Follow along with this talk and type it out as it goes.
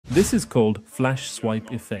This is called flash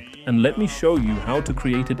swipe effect, and let me show you how to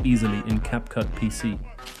create it easily in CapCut PC.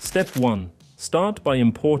 Step 1. Start by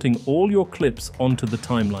importing all your clips onto the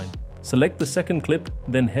timeline. Select the second clip,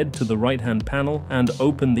 then head to the right-hand panel and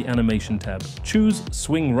open the animation tab. Choose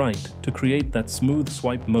swing right to create that smooth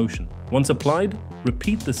swipe motion. Once applied,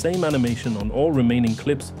 repeat the same animation on all remaining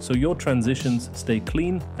clips so your transitions stay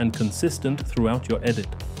clean and consistent throughout your edit.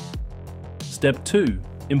 Step 2.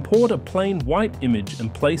 Import a plain white image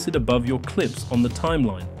and place it above your clips on the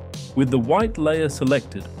timeline. With the white layer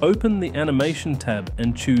selected, open the animation tab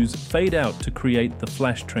and choose Fade Out to create the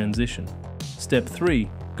flash transition. Step 3.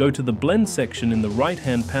 Go to the blend section in the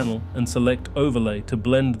right-hand panel and select Overlay to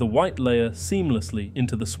blend the white layer seamlessly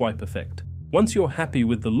into the swipe effect. Once you're happy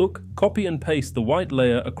with the look, copy and paste the white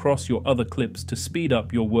layer across your other clips to speed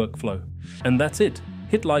up your workflow. And that's it.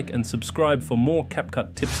 Hit like and subscribe for more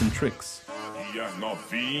CapCut tips and tricks.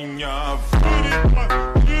 Novinha,